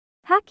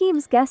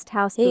Hakeems Guest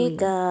House, Hey Buea.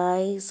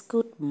 guys,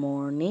 good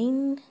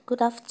morning,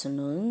 good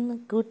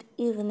afternoon, good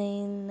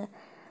evening.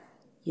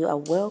 You are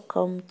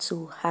welcome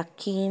to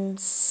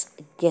Hakeem's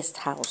Guest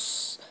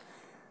House.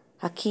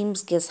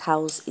 Hakeem's Guest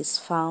House is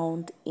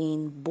found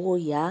in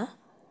Buea,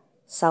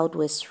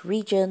 southwest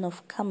region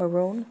of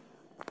Cameroon.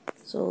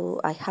 So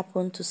I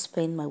happen to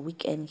spend my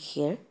weekend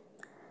here.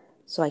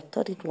 So I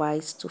thought it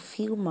wise to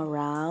film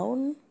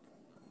around.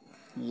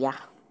 Yeah.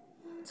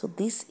 So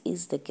this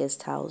is the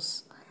guest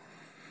house.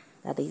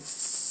 That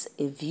is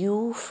a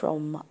view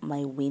from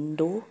my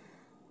window.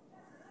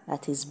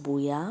 That is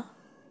Buea.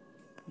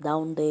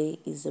 Down there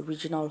is the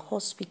regional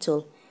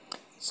hospital.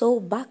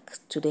 So back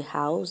to the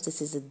house.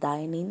 This is the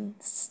dining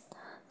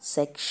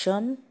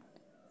section,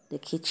 the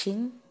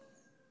kitchen.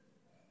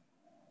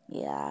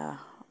 Yeah,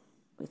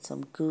 with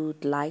some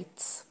good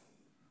lights.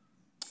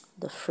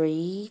 The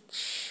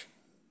fridge.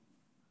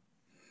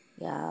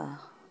 Yeah,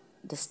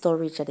 the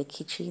storage at the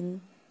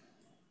kitchen.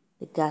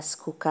 The gas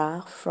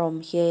cooker.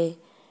 From here,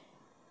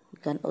 you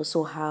can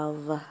also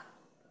have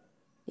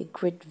a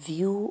great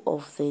view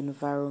of the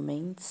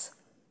environment.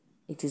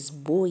 It is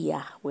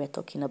Buea we're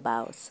talking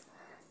about.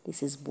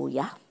 This is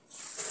Buea.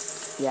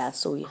 Yeah,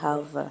 so you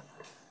have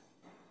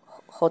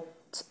hot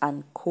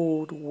and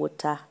cold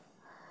water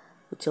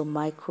with your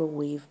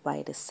microwave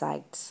by the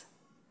sides.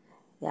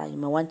 Yeah, you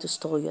might want to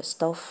store your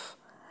stuff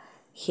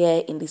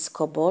here in this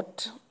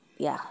cupboard.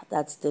 Yeah,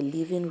 that's the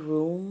living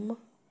room.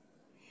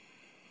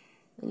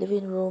 The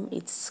living room,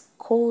 it's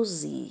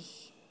cozy.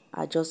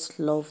 I just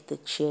love the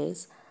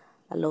chairs.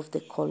 I love the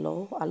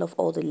color. I love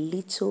all the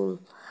little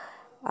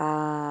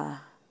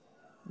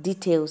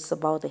details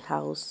about the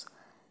house.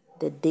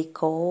 The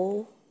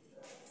decor.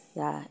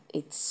 Yeah,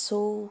 it's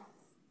so,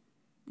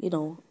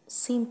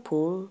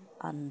 simple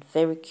and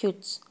very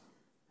cute.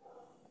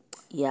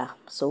 Yeah,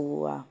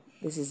 so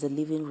this is the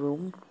living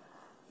room.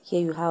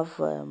 Here you have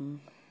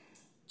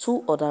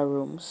two other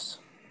rooms.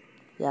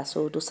 Yeah,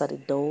 so those are the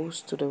doors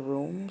to the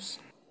rooms.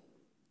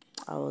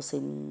 I was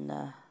in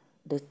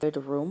the third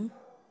room.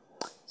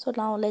 So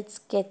now let's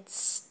get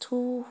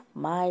to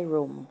my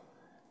room.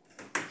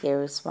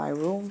 Here is my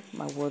room,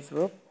 my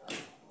wardrobe.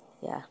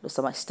 Yeah, those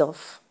are my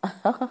stuff.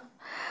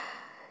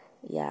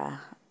 Yeah,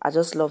 I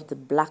just love the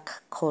black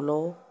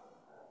color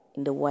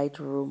in the white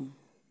room.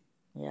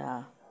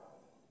 Yeah,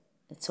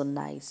 it's so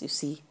nice. You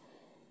see,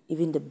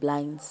 even the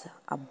blinds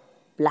are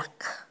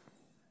black.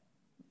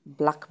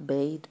 Black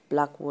bed,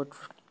 black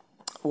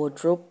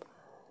wardrobe,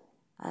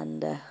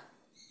 and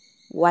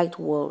white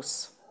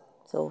walls.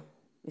 So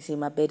you see,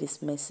 my bed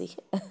is messy.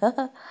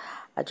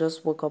 I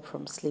just woke up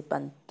from sleep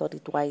and thought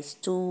it wise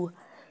to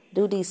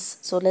do this.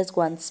 So let's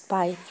go and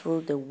spy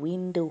through the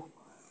window.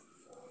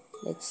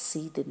 Let's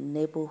see the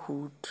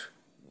neighborhood.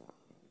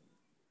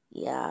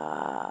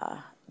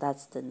 Yeah,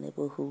 that's the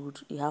neighborhood.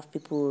 You have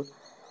people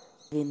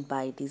living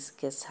by this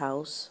guest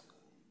house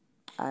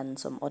and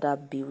some other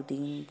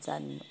buildings,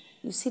 and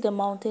you see the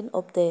mountain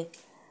up there.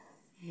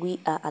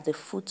 We are at the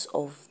foot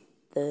of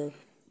the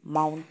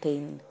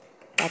mountain.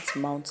 That's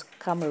Mount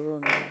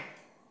Cameroon.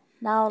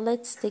 Now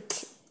let's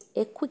take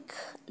a quick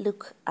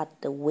look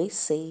at the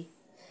WC,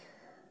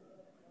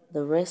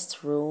 the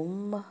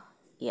restroom.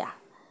 Yeah,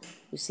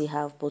 you see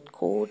have both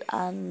cold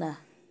and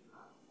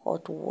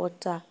hot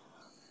water.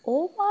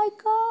 Oh my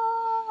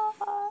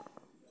god,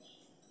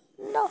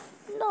 no,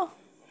 no.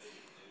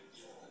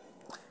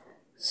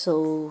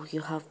 So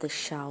you have the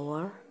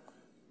shower.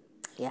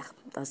 Yeah,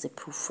 that's the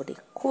proof for the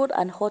cold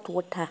and hot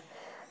water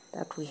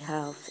that we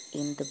have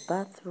in the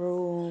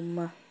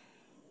bathroom.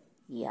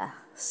 Yeah,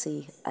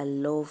 see, I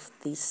love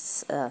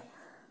this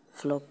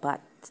floor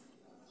mat.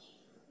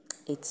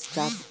 It's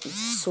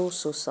so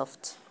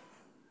soft,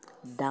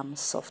 damn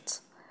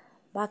soft.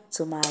 Back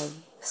to my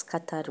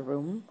scattered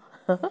room.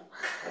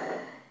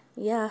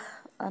 Yeah,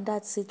 and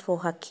that's it for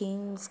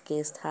Hakeem's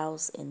Guest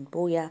House in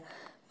Buea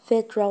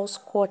Federal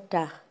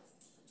Quarter.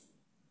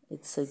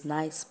 It's a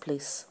nice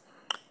place.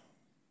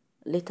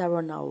 Later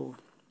on, I'll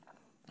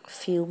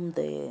film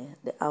the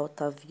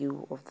outer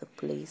view of the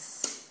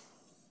place.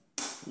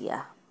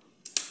 Yeah,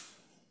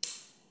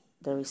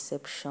 the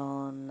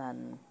reception,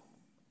 and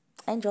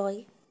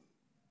enjoy.